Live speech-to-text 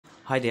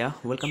Hi there,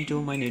 welcome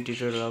to my new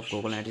tutorial of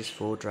Google Analytics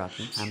for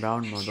tracking. I'm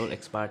Brown Model,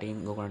 expert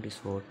in Google Analytics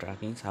for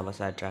tracking,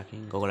 Serversite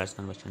tracking, Google Ads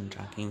conversion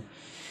tracking,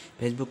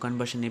 Facebook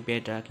conversion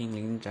API tracking,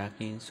 LinkedIn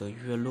tracking. So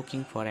if you are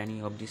looking for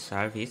any of this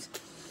service,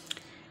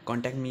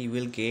 contact me. You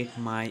will get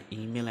my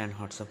email and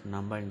WhatsApp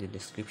number in the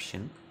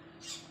description.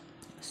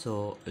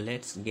 So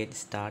let's get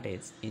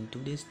started. In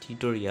today's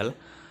tutorial,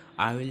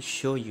 I will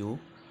show you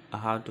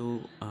how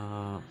to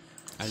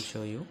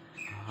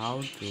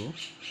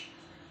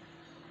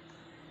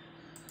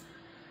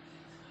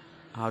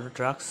how to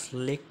track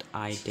select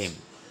item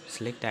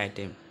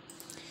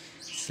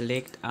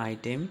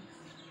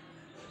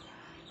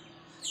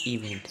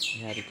event.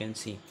 Here you can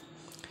see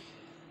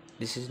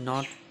this is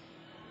not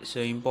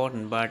so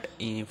important, but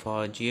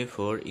for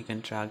ga4 you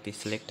can track the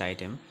select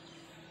item.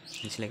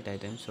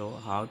 So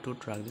how to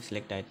track the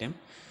select item?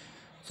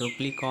 So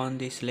click on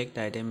the select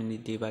item in the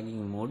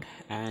debugging mode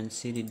and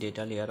see the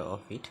data layer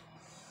of it.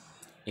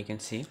 You can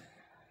see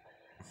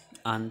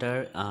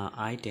under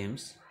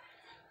items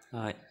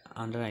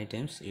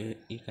you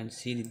can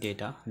see the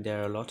data.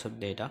 There are lots of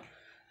data.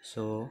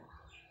 So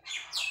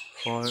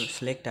for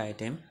select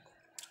item,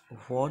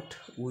 what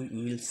we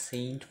will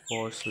send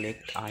for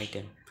select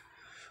item,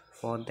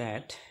 for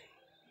that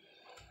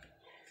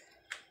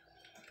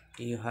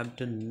you have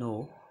to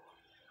know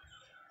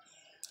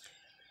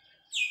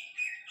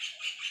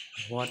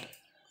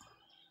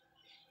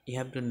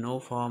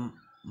from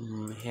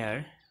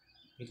here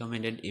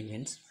recommended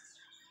events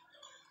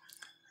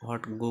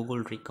what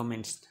Google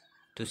recommends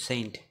to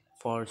send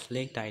for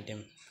select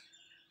item.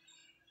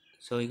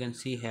 So you can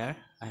see here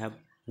I have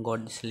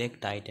got the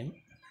select item.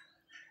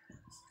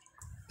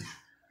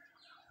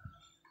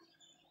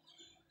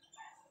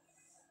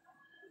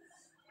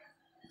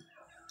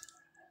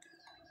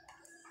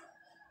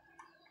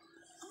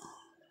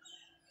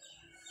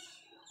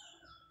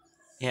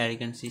 Here you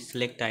can see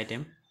select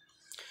item.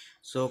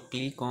 So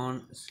click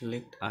on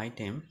select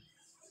item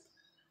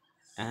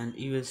and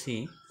you will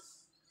see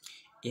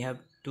you have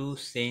to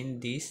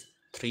send these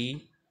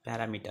three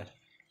parameter.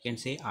 You can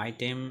say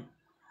item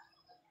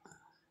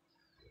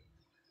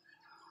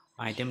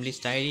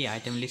list ID,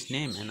 item list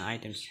name, and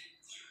items.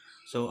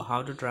 So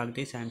how to track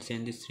this and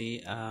send these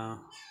three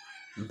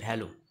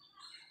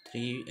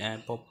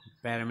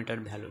parameter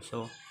value?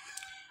 So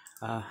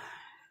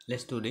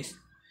let's do this.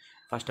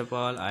 First of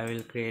all, I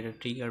will create a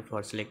trigger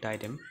for select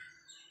item.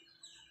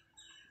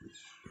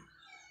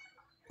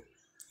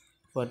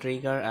 For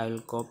trigger, I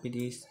will copy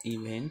this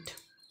event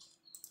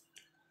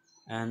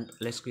and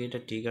let's create a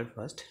trigger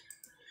first.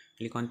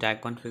 Click on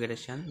tag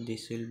configuration.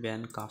 This will be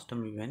an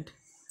custom event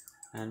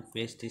and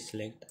paste the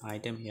select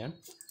item here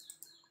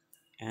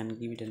and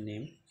give it a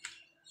name.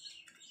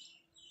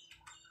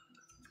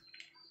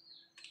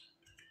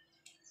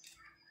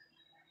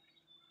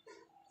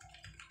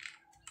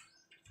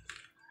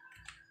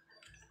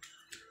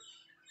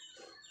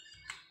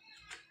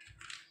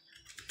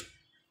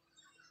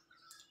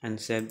 And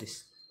save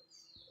this.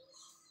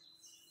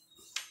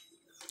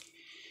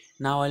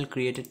 Now I'll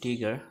create a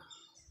trigger.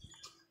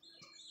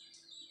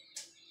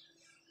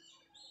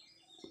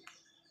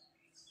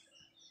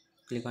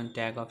 Click on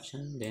tag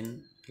option,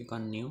 then click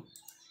on new,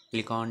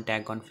 click on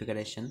tag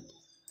configuration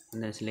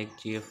and then select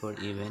ga4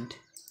 event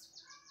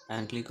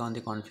and click on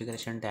the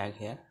configuration tag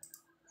here.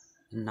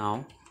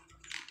 Now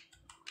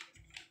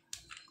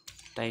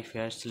type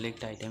here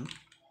select item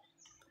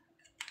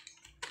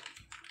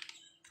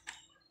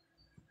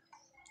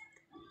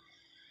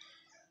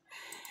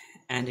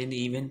and in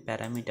the event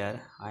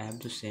parameter I have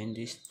to send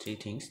these three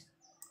things: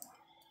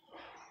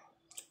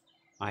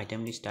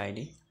 item list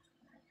ID.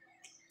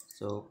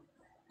 So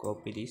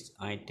copy this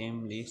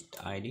item list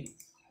ID,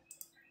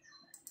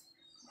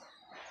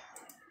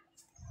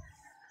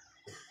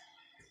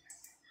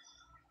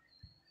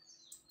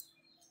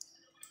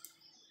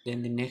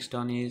 then the next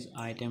one is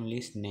item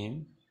list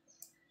name,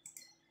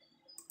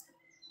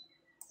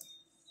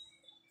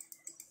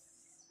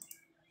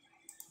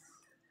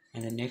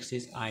 and the next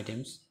is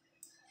items.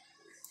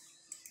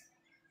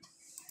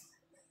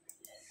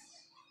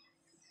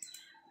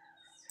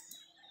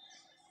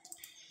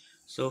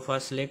 So for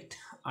select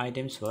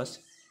items first,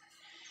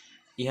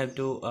 you have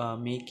to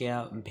make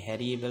a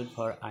variable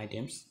for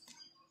items.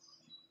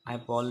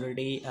 I've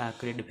already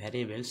created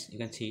variables. You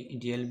can see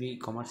DLB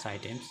commerce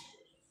items.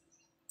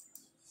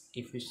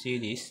 If you see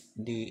this,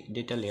 the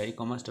data layer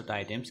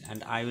ecommerce.items,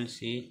 and I will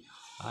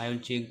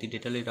check the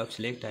data layer of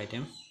select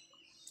item.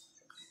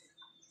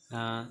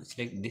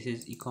 Select this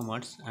is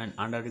e-commerce, and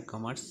under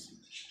e-commerce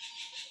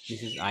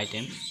this is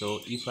items.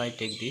 So if I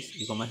take this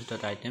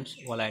ecommerce.items,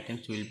 all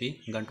items will be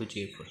gone to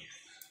ga4.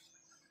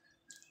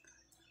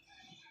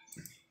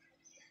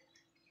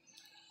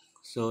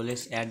 So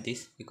let's add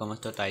this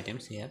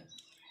ecommerce.items here.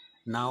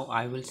 Now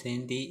I will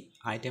send the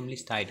item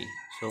list ID.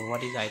 So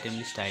what is item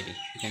list ID?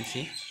 You can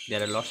see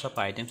there are lots of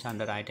items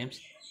under items,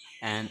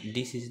 and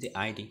this is the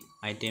item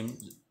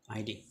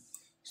ID.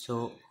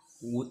 So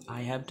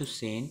I have to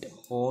send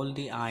all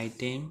the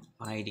item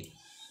ID.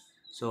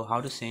 So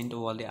how to send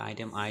all the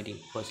item ID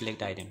for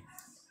select item?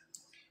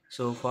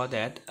 So for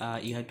that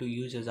you have to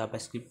use a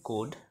JavaScript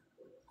code.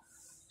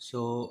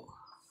 So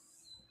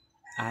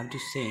I have to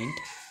send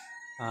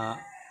uh,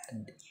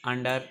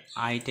 under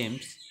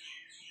items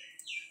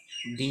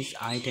these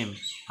items,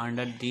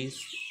 under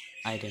these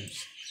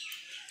items,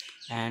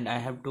 and I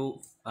have to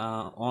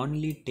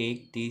only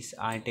take this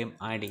item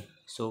ID.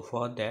 So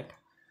for that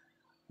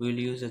we'll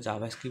use a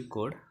JavaScript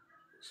code.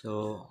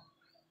 So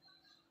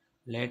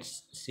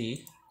let's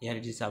see, here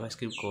it is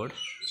JavaScript code.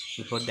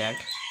 Before that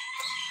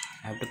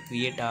I have to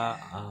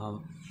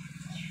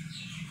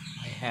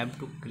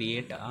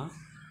create a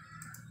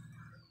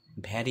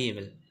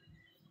variable.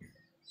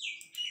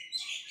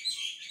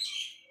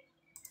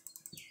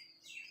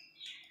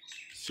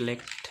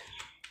 Select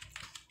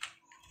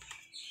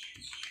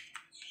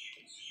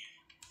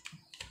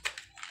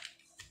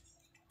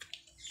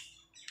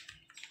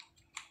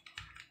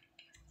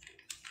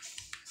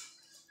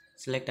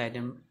select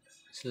item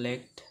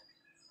select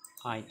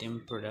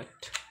item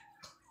product.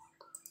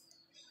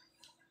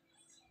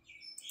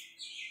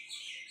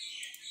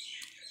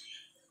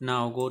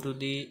 Now go to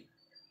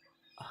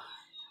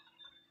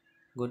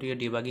your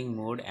debugging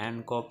mode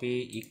and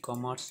copy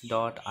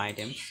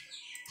ecommerce.items.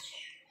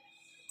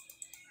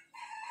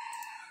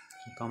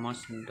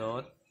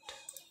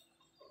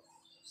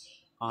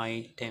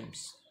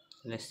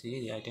 Let's see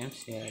the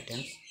items here.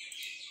 Items,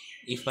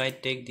 if I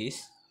take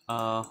this,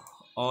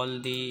 all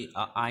the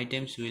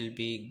items will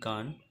be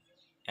gone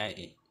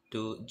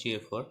to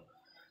ga4.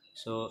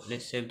 So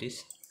let's save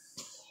this.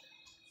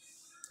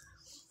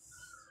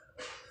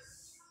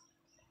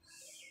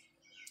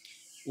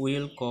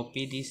 We'll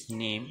copy this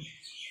name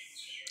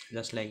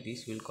just like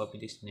this. We'll copy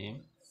this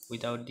name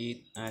without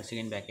the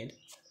second bracket,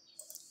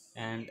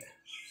 and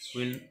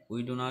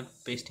we do not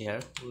paste here.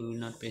 We will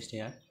not paste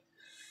here.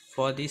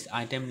 For this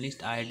item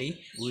list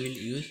ID we will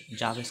use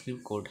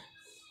JavaScript code.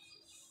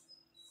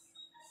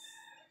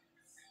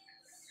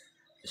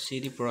 See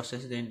the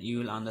process, then you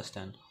will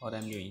understand what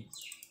I'm doing.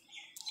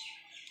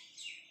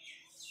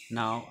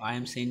 Now I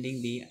am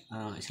sending the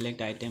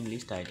select item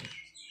list ID.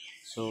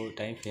 So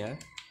type here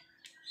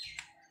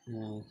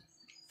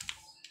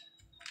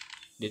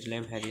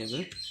data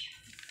variable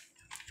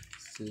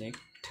select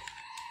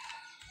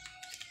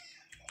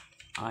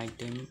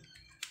item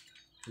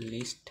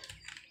list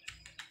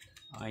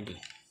ID.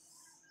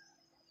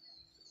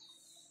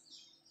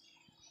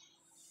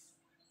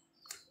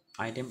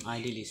 Item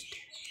ID list.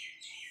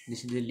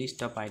 This is the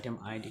list of item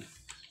ID.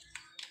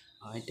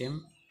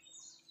 Item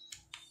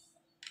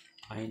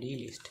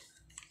ID list.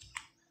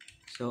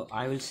 So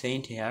I will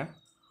send here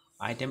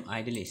item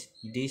ID list,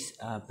 this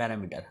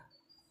parameter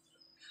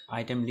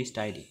item list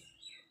ID.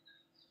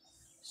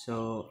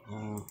 So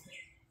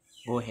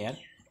go here,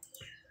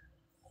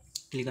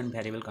 click on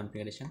variable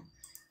configuration,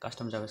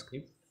 custom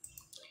JavaScript.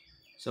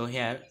 So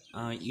here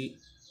you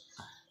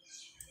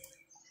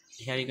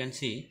can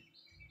see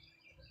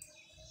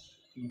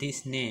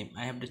this name.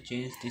 I have to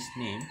change this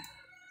name.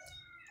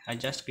 I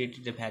just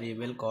created a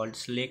variable called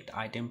select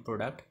item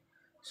product.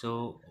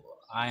 So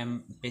I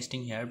am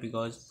pasting here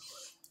because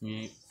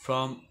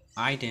from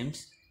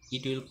items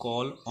it will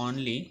call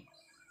only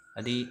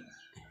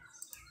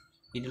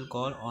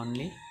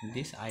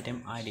this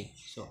item ID.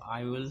 So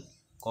I will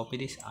copy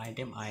this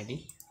item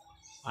ID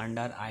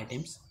under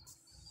items,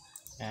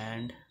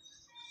 and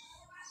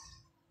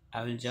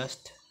I will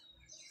just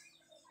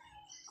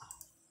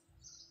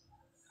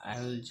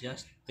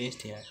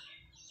paste here.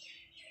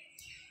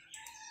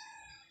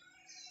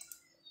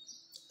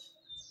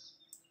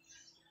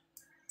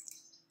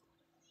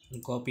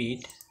 Copy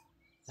it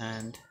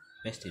and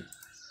paste it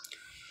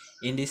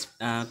in this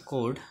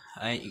code.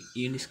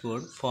 In this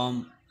code,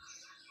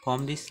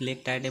 from this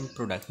select item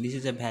product, this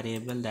is a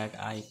variable that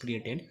I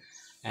created,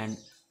 and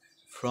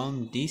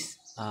from this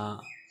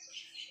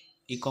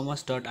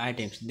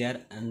ecommerce.items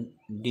there, and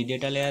the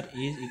data layer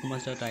is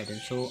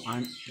ecommerce.items.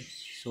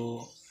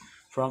 So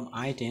from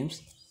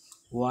items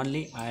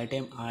only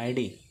item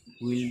ID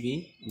will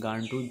be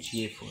gone to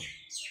ga4,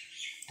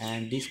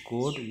 and this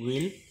code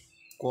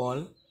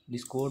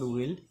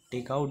will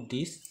take out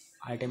this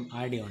item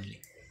ID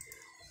only.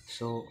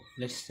 So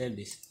let's save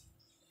this.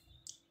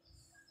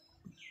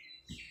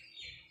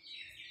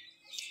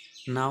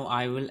 Now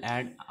I will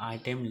add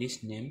item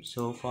list name.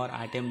 So for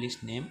item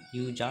list name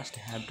you just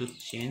have to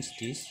change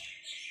this.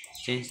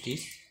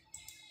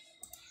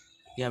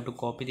 You have to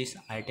copy this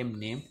item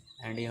name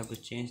and you have to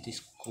change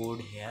this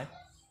code here.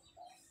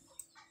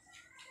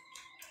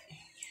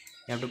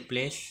 You have to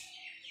place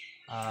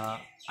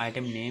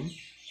item name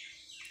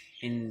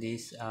in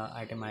this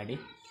item ID.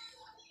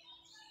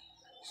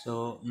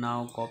 So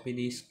now copy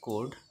this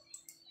code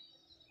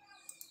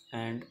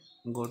and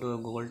go to a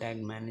Google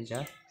Tag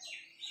Manager,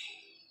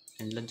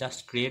 and let's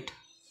just create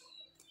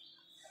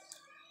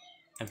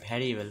a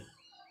variable.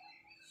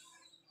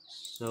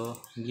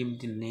 So give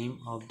the name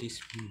of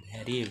this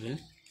variable.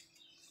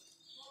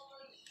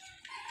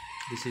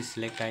 This is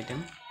select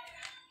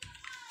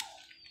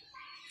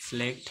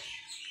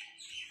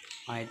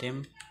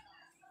item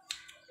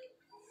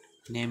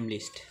name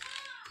list.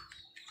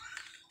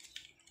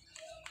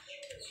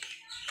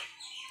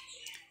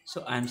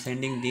 So I'm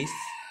sending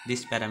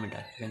this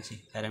parameter. You can see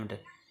parameter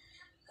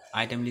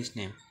item list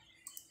name.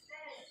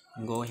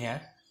 Go here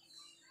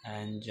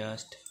and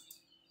just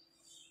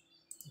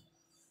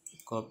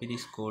copy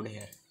this code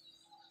here.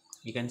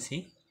 You can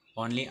see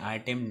only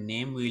item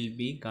name will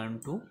be gone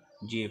to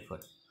ga4,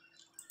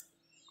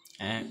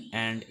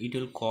 and it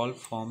will call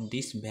from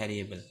this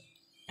variable,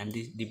 and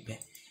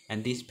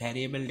this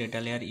variable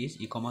data layer is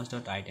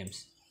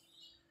ecommerce.items.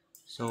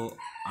 So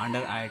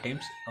under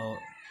items,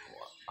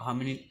 how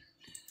many,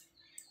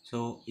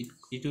 so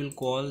it will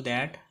call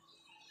that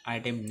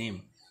item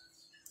name.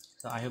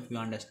 So I hope you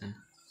understand.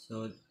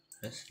 So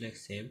let's click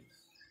save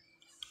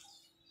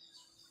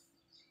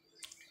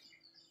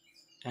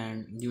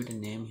and give it a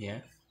name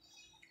here.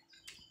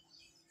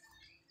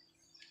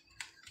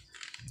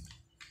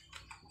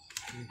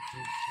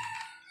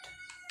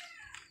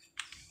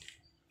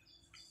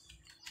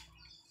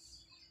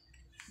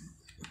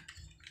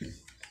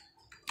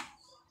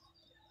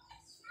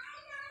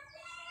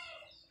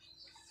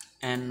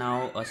 And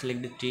now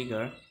select the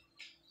trigger,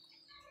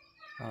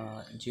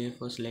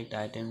 ga4 select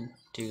item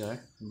trigger.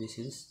 This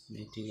is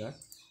the trigger,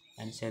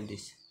 and save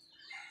this.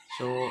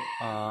 So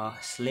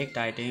select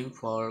item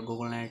for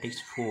Google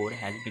Analytics 4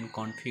 has been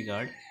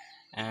configured,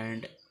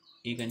 and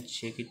you can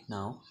check it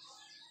now.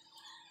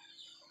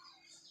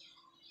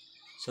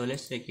 So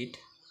let's check it.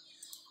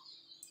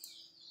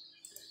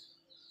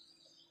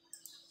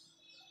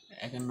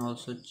 I can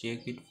also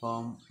check it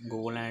from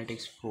Google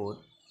Analytics 4.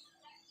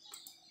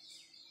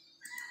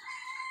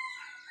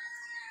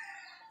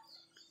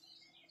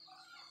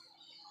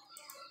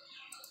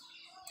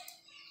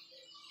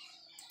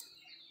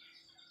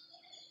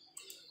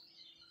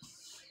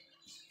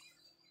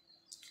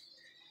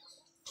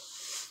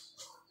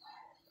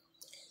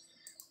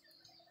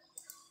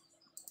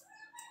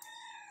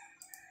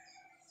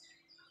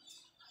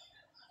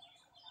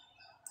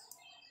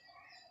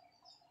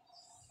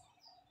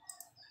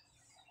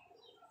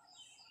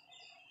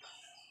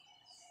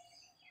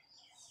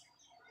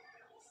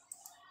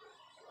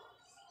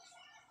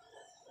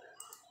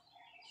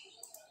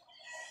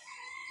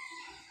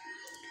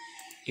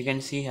 You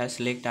can see here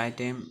select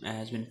item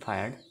has been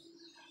fired,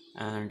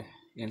 and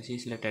you can see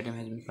select item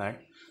has been fired.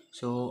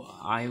 So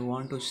I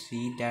want to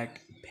see that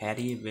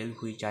variable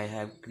which I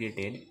have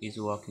created is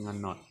working or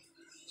not.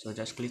 So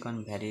just click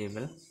on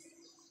variable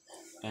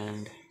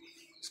and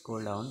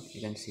scroll down.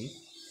 You can see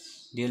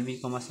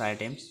DLB commerce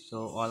items.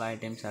 So all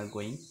items are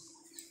going.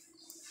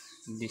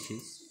 This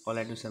is all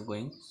items are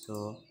going.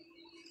 So,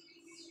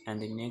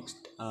 and the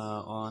next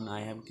on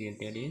I have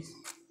created is,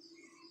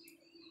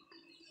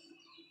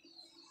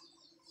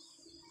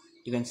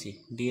 you can see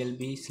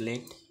DLB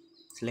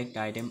select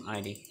item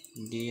ID,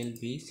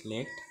 DLB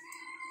select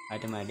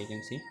item ID. You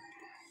can see,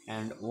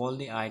 and all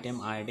the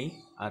item ID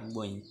are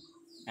going,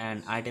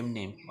 and item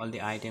name, all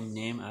the item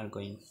name are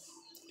going.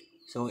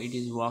 So it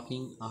is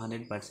working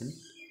 100%.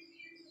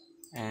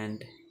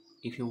 And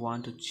if you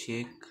want to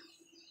check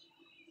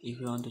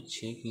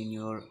in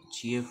your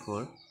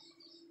ga4,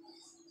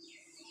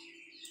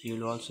 you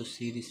will also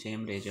see the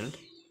same result.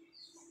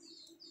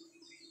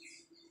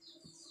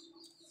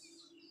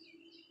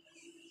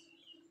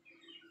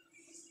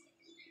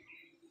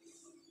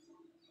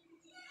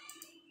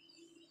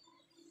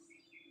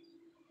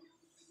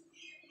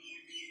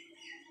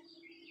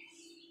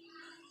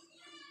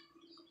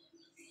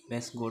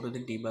 Let's go to the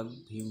debug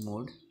view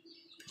mode.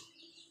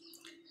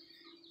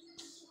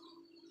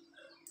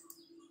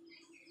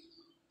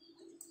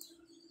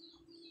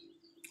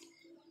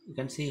 You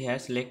can see here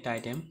select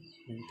item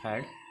in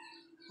third,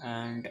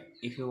 and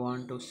if you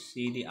want to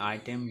see the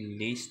item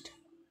list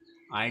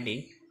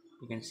ID,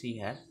 you can see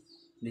here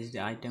this is the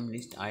item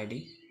list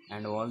ID,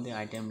 and all the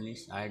item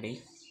list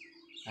ID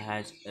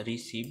has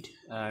received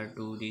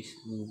to this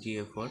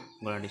ga4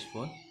 Google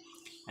 4,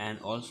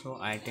 and also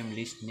item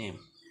list name.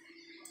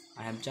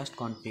 I have just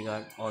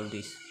configured all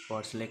this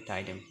for select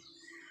item,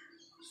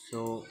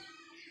 so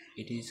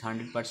it is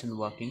 100%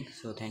 working.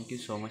 So thank you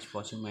so much for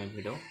watching my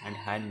video, and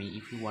hire me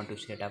if you want to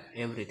set up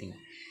everything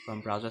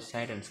from browser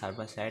side and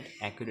server side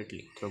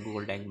accurately through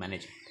Google Tag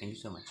Manager. Thank you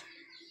so much.